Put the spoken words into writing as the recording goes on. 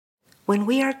When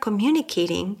we are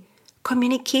communicating,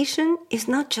 communication is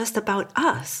not just about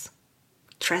us.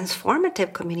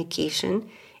 Transformative communication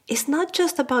is not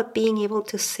just about being able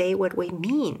to say what we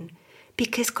mean,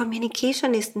 because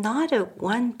communication is not a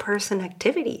one-person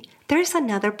activity. There's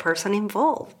another person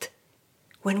involved.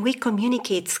 When we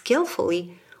communicate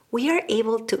skillfully, we are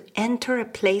able to enter a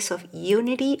place of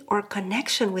unity or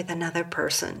connection with another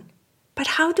person. But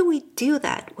how do we do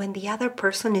that when the other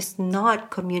person is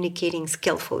not communicating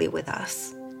skillfully with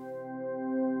us?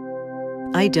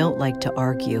 I don't like to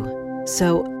argue,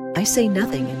 so I say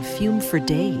nothing and fume for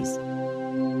days.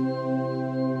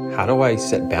 How do I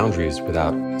set boundaries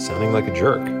without sounding like a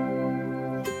jerk?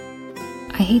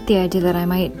 I hate the idea that I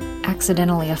might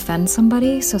accidentally offend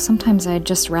somebody, so sometimes I'd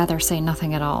just rather say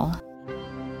nothing at all.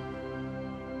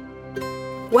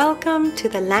 Welcome to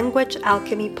the Language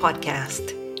Alchemy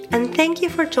Podcast, and thank you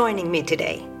for joining me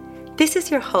today. This is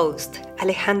your host,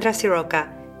 Alejandra Siroca,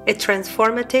 a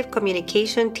transformative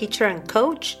communication teacher and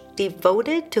coach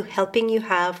devoted to helping you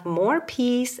have more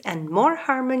peace and more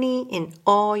harmony in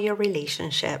all your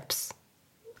relationships.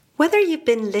 Whether you've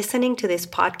been listening to this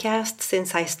podcast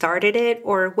since I started it,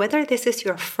 or whether this is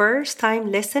your first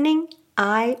time listening,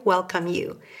 I welcome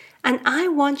you. And I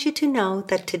want you to know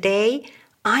that today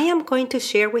I am going to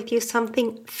share with you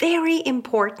something very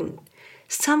important,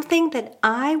 something that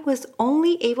I was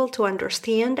only able to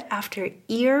understand after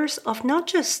years of not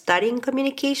just studying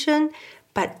communication,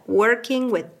 but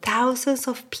working with thousands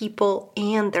of people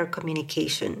and their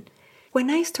communication. When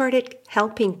I started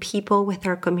helping people with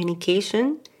their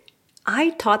communication, I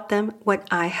taught them what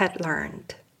I had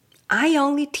learned. I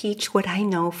only teach what I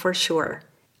know for sure.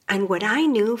 And what I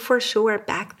knew for sure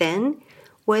back then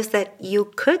was that you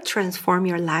could transform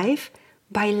your life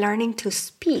by learning to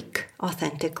speak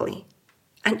authentically.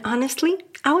 And honestly,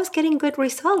 I was getting good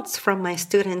results from my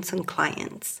students and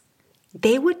clients.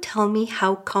 They would tell me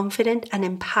how confident and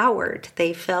empowered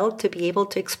they felt to be able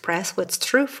to express what's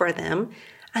true for them,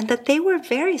 and that they were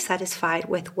very satisfied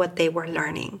with what they were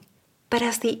learning. But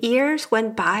as the years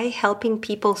went by helping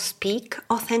people speak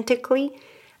authentically,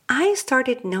 I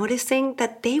started noticing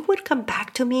that they would come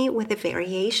back to me with a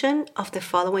variation of the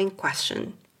following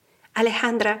question.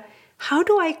 Alejandra, how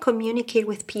do I communicate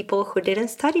with people who didn't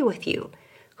study with you,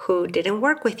 who didn't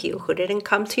work with you, who didn't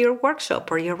come to your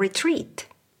workshop or your retreat?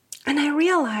 And I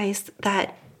realized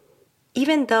that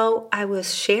even though I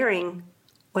was sharing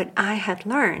what I had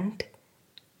learned,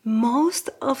 most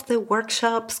of the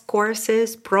workshops,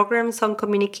 courses, programs on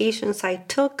communications I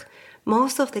took,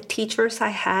 most of the teachers I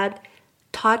had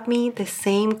taught me the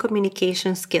same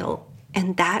communication skill,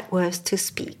 and that was to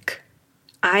speak.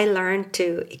 I learned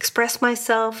to express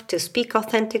myself, to speak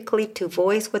authentically, to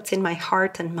voice what's in my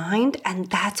heart and mind,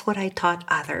 and that's what I taught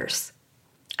others.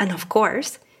 And of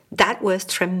course, that was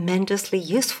tremendously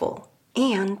useful.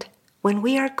 And when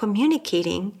we are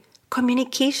communicating,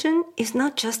 communication is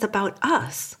not just about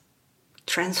us.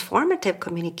 Transformative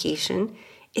communication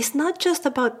is not just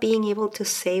about being able to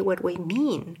say what we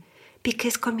mean,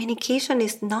 because communication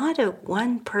is not a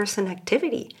one-person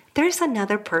activity. There's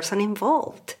another person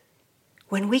involved.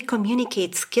 When we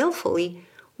communicate skillfully,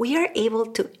 we are able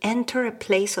to enter a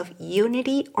place of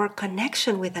unity or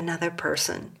connection with another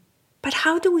person. But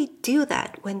how do we do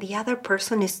that when the other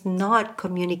person is not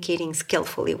communicating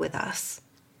skillfully with us?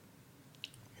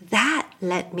 That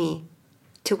led me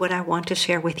to what I want to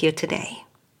share with you today.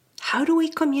 How do we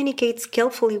communicate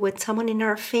skillfully with someone in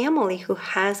our family who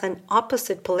has an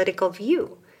opposite political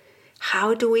view?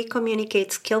 How do we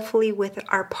communicate skillfully with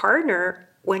our partner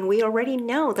when we already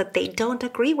know that they don't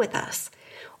agree with us?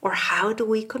 Or how do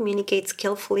we communicate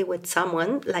skillfully with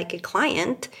someone, like a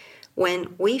client,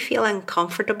 when we feel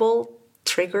uncomfortable,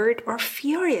 triggered, or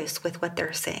furious with what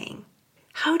they're saying?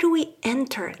 How do we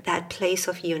enter that place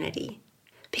of unity?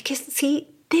 Because, see,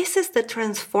 this is the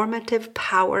transformative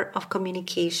power of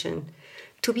communication,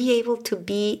 to be able to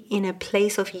be in a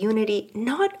place of unity,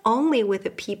 not only with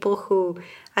the people who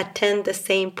attend the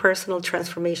same personal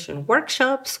transformation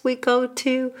workshops we go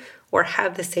to, or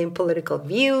have the same political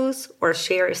views, or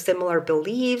share similar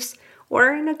beliefs, or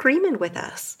are in agreement with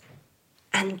us.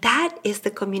 And that is the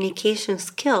communication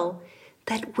skill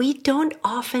that we don't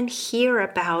often hear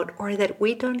about, or that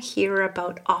we don't hear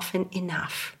about often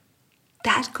enough.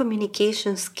 That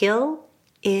communication skill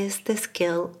is the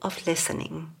skill of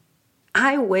listening.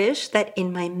 I wish that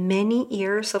in my many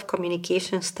years of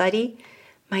communication study,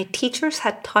 my teachers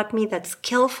had taught me that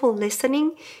skillful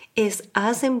listening is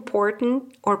as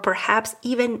important, or perhaps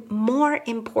even more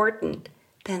important,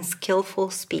 than skillful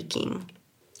speaking.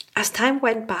 As time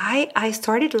went by, I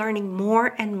started learning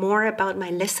more and more about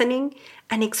my listening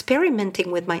and experimenting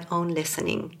with my own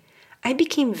listening. I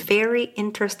became very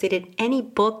interested in any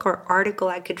book or article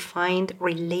I could find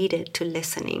related to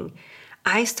listening.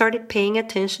 I started paying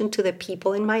attention to the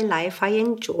people in my life I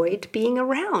enjoyed being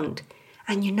around.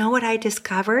 And you know what I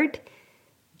discovered?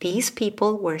 These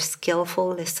people were skillful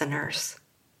listeners.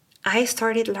 I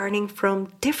started learning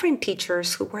from different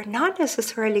teachers who were not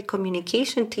necessarily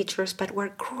communication teachers, but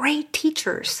were great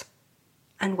teachers.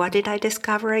 And what did I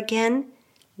discover again?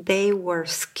 They were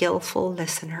skillful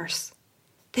listeners.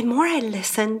 The more I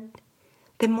listened,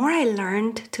 the more I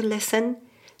learned to listen,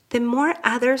 the more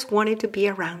others wanted to be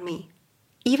around me.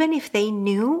 Even if they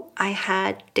knew I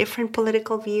had different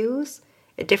political views,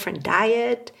 a different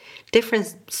diet,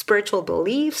 different spiritual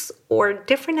beliefs, or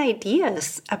different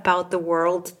ideas about the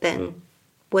world than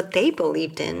what they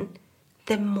believed in,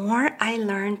 the more I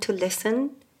learned to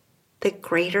listen, the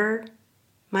greater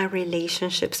my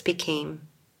relationships became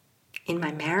in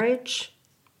my marriage,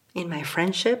 in my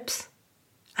friendships,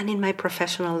 and in my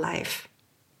professional life.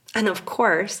 And of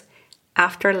course,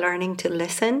 after learning to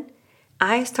listen,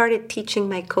 I started teaching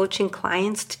my coaching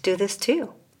clients to do this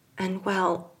too. And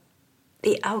well,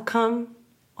 the outcome,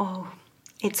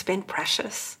 it's been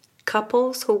precious.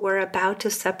 Couples who were about to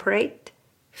separate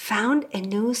found a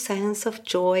new sense of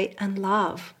joy and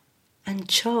love and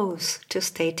chose to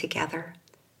stay together.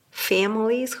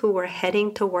 Families who were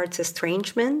heading towards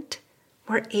estrangement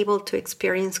were able to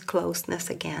experience closeness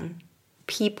again.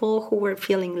 People who were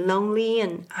feeling lonely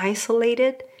and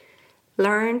isolated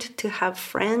learned to have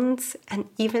friends and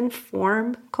even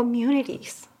form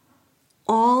communities.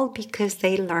 All because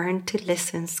they learned to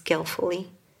listen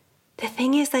skillfully. The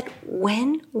thing is that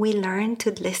when we learn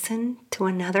to listen to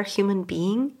another human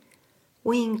being,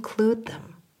 we include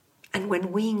them. And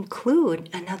when we include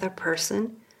another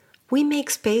person, we make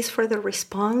space for the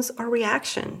response or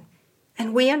reaction.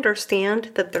 And we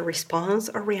understand that the response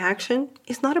or reaction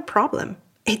is not a problem.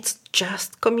 It's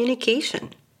just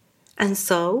communication. And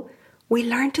so we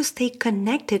learn to stay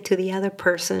connected to the other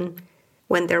person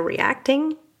when they're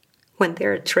reacting, when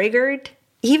they're triggered,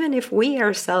 even if we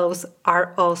ourselves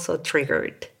are also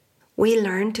triggered. We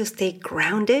learn to stay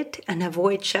grounded and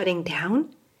avoid shutting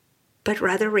down, but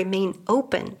rather remain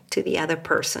open to the other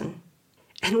person.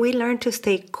 And we learn to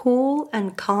stay cool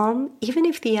and calm even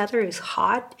if the other is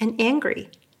hot and angry.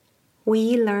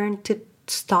 We learn to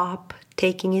stop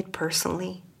taking it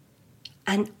personally.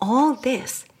 And all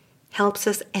this helps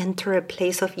us enter a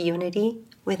place of unity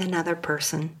with another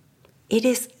person. It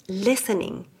is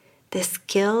listening, the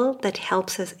skill that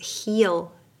helps us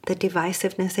heal the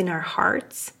divisiveness in our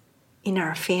hearts, in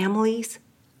our families,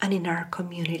 and in our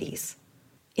communities.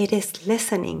 It is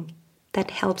listening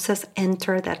that helps us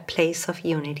enter that place of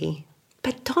unity.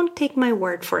 But don't take my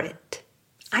word for it.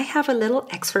 I have a little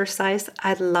exercise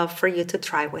I'd love for you to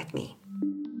try with me.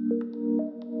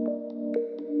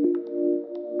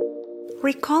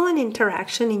 Recall an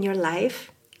interaction in your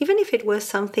life, even if it was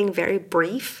something very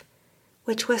brief,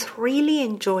 which was really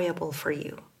enjoyable for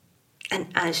you. And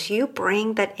as you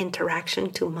bring that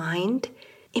interaction to mind,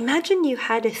 imagine you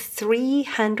had a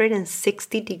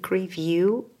 360-degree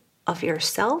view of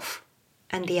yourself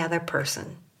and the other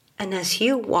person. And as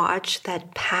you watch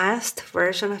that past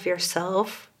version of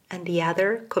yourself and the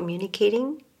other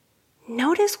communicating,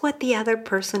 notice what the other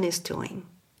person is doing.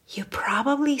 You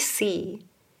probably see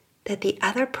that the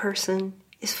other person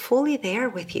is fully there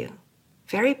with you,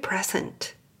 very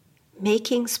present,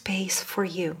 making space for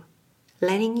you,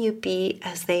 letting you be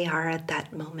as they are at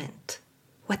that moment.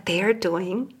 What they are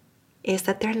doing is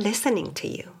that they're listening to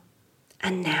you.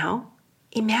 And now,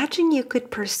 imagine you could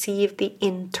perceive the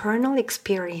internal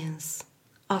experience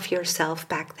of yourself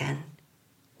back then.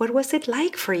 What was it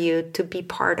like for you to be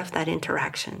part of that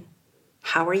interaction?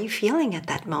 How are you feeling at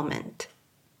that moment?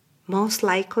 Most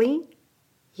likely,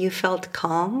 you felt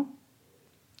calm,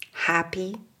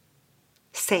 happy,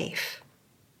 safe.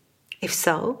 If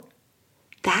so,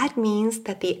 that means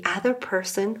that the other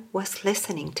person was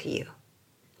listening to you.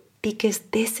 Because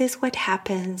this is what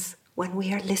happens when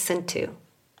we are listened to.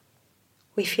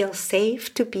 We feel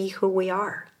safe to be who we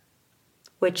are,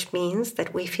 which means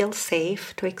that we feel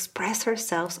safe to express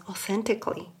ourselves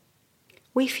authentically.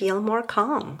 We feel more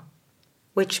calm,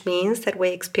 which means that we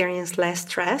experience less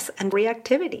stress and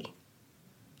reactivity.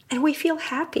 And we feel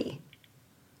happy,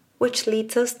 which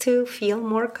leads us to feel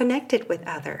more connected with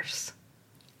others.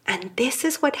 And this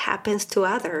is what happens to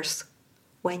others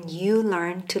when you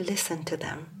learn to listen to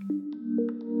them.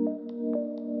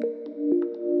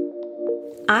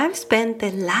 I've spent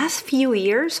the last few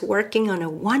years working on a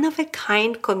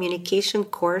one-of-a-kind communication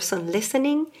course on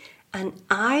listening, and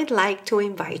I'd like to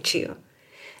invite you.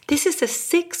 This is a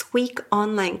 6-week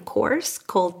online course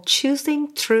called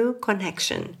Choosing True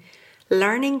Connection,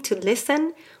 learning to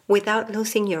listen without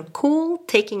losing your cool,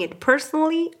 taking it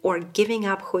personally, or giving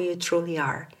up who you truly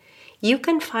are. You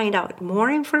can find out more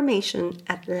information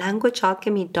at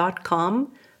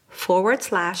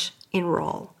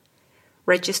languagealchemy.com/enroll.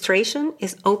 Registration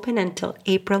is open until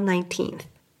April 19th.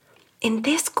 In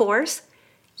this course,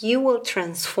 you will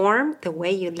transform the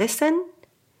way you listen,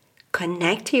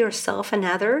 connect to yourself and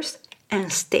others,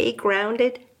 and stay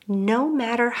grounded no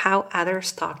matter how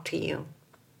others talk to you.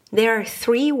 There are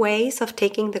 3 ways of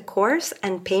taking the course,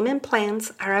 and payment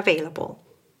plans are available.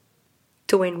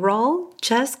 To enroll,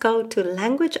 just go to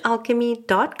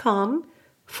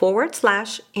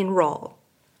languagealchemy.com/enroll.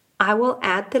 I will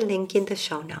add the link in the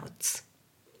show notes.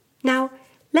 Now,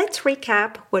 let's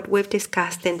recap what we've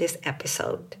discussed in this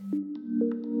episode.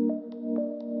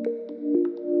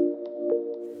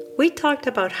 We talked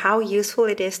about how useful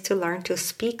it is to learn to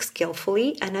speak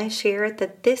skillfully, and I shared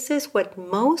that this is what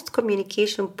most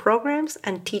communication programs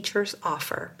and teachers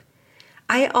offer.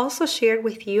 I also shared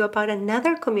with you about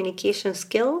another communication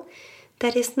skill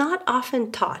that is not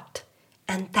often taught,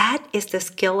 and that is the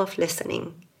skill of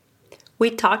listening. We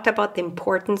talked about the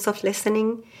importance of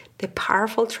listening, the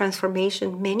powerful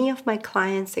transformation many of my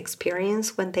clients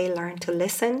experience when they learn to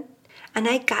listen, and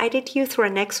I guided you through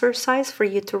an exercise for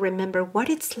you to remember what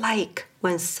it's like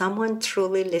when someone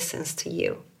truly listens to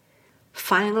you.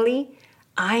 Finally,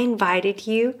 I invited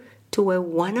you to a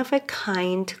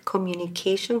one-of-a-kind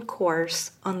communication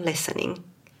course on listening.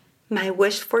 My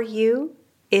wish for you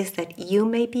is that you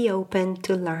may be open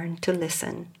to learn to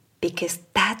listen, because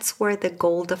that's where the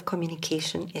gold of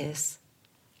communication is.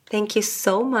 Thank you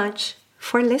so much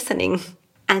for listening.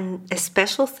 And a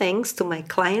special thanks to my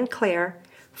client Claire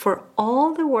for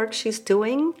all the work she's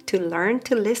doing to learn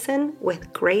to listen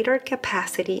with greater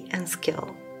capacity and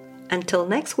skill. Until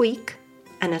next week,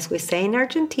 and as we say in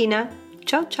Argentina,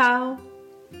 ciao ciao!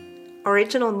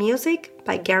 Original music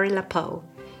by Gary Lapoe.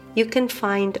 You can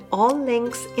find all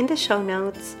links in the show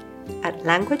notes at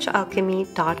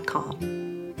languagealchemy.com.